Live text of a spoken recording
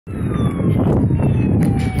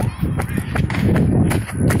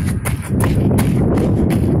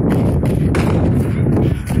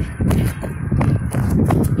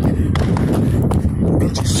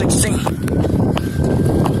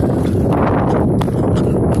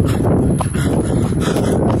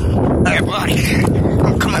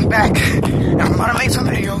I'm coming back, and I'm about to make some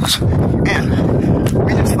videos, and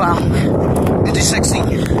we just found Ninja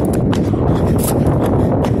 16.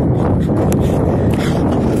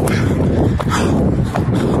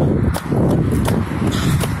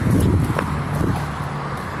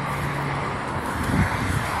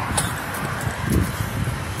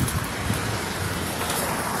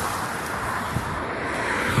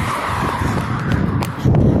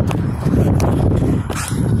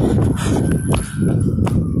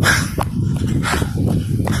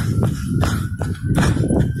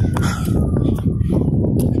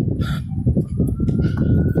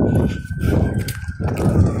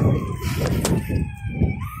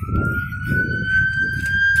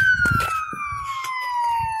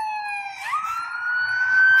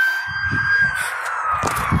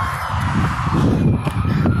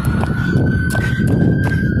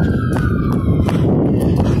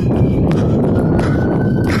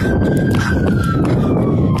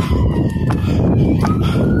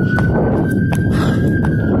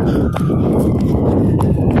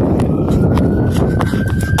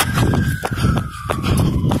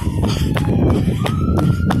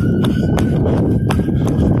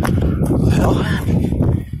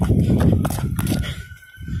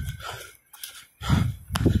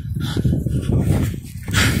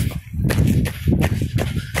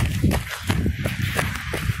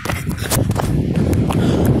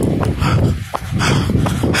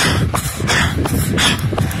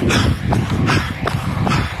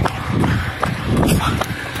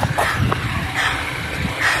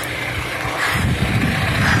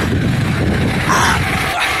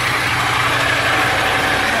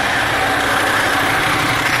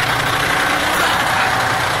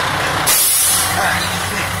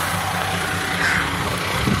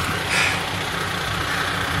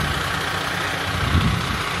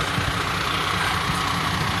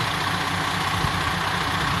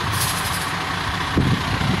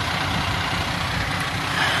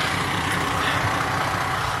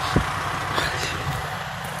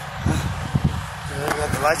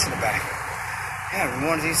 Lights in the back. Yeah,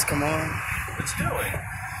 one of these come on. What you doing?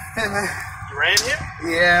 Hey man. You ran here?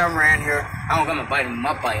 Yeah, I'm ran here. I don't got my bike on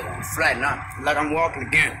my bike on flat, not like I'm walking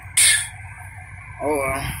again. Oh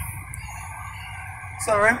well. It's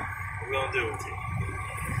alright. What we gonna do with you?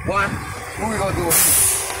 What? What we gonna do with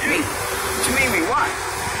you? Me? What you mean me? Why?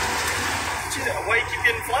 Why you keep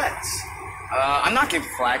getting flats? I'm not getting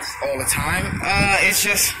flats all the time. It's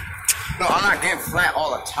just no, I'm not getting flat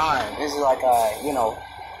all the time. It's like you know,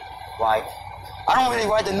 like I don't really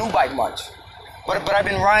ride the new bike much, but I've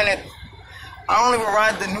been riding it. I only will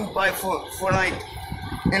ride the new bike for like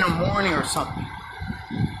in the morning or something.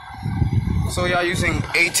 So y'all using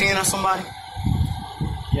 18 or somebody?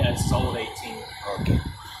 Yeah, it's old 18. Okay.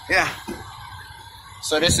 Yeah.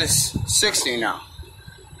 So this is 16 now.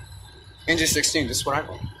 Engine 16. This is what I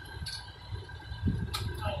got.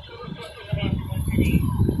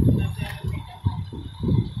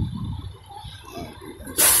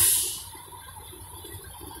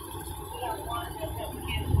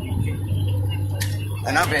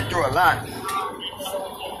 And I've been through a lot.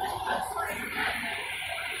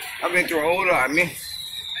 I've been through a whole lot, man.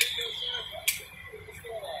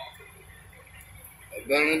 I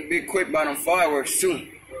better be quick by them fireworks, too.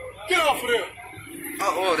 Get off of there!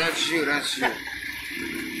 Oh, that's you, that's you.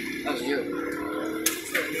 That's you.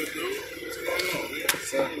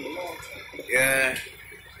 So, yeah.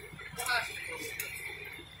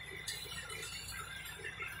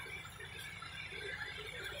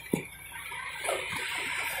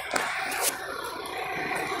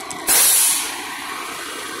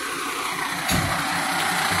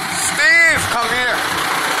 Come here.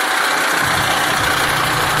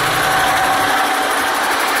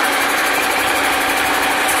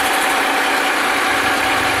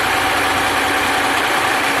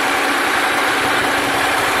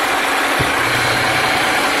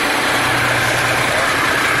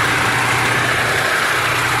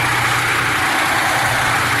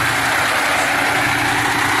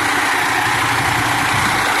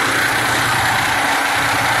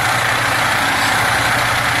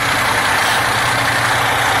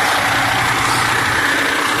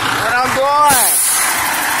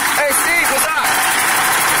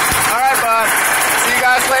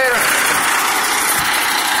 Later.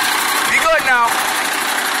 Be good now.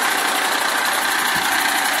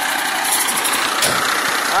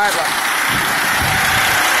 All right, bye.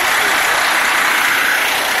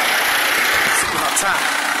 time.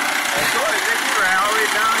 That's good. You ran all the way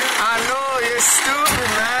down here. I know, you're stupid,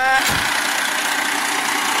 man.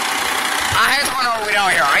 I had to run all the way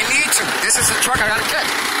down here. I need to. This is the truck I gotta get.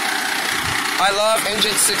 I love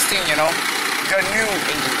engine 16, you know? The new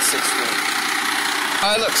engine 16.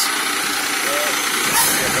 How it looks? Good.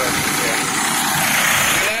 Yeah, good.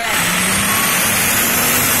 Yeah.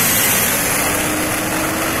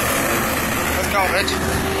 Let's go, Rich.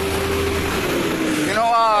 You know,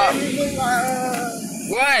 what?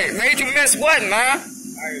 Made you miss what, man?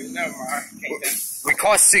 Never mind. We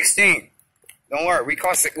cost 16. Don't worry, we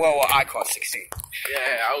cost well, I cost 16.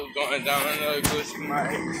 Yeah, I was going down another good to my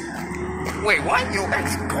ex. Wait, what? Your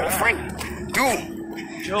ex-girlfriend?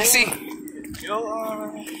 Dude. Joe, see? Joe,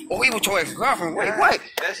 Oh, we were your ex-girlfriend. Wait, what?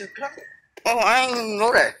 That's his cousin. Oh, I didn't even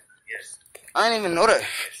know that. Yes. I didn't even know that.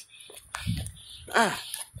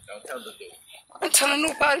 Don't tell the dude. I ain't telling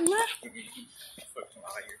nobody, man.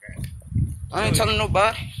 I ain't telling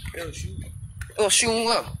nobody. It'll shoot. Oh, shooting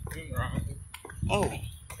what? Oh.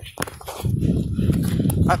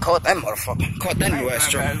 I caught that motherfucker. Caught that new ass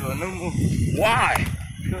truck. Why?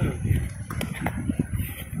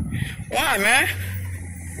 Why, man?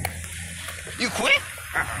 You quit?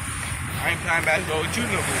 I ain't playing basketball with you no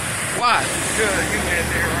more. Why? Good, you went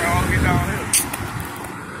there and all get down here.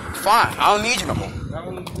 Fine, I don't need you no more.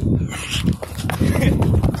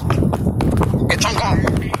 Get drunk on.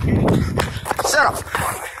 Shut up.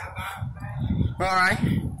 Alright.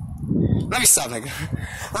 Let me stop, nigga.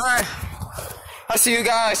 Alright. I'll see you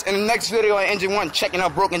guys in the next video on Engine 1 checking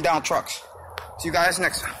out broken down trucks. See you guys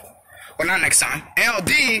next time. Well, not next time.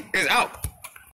 LD is out.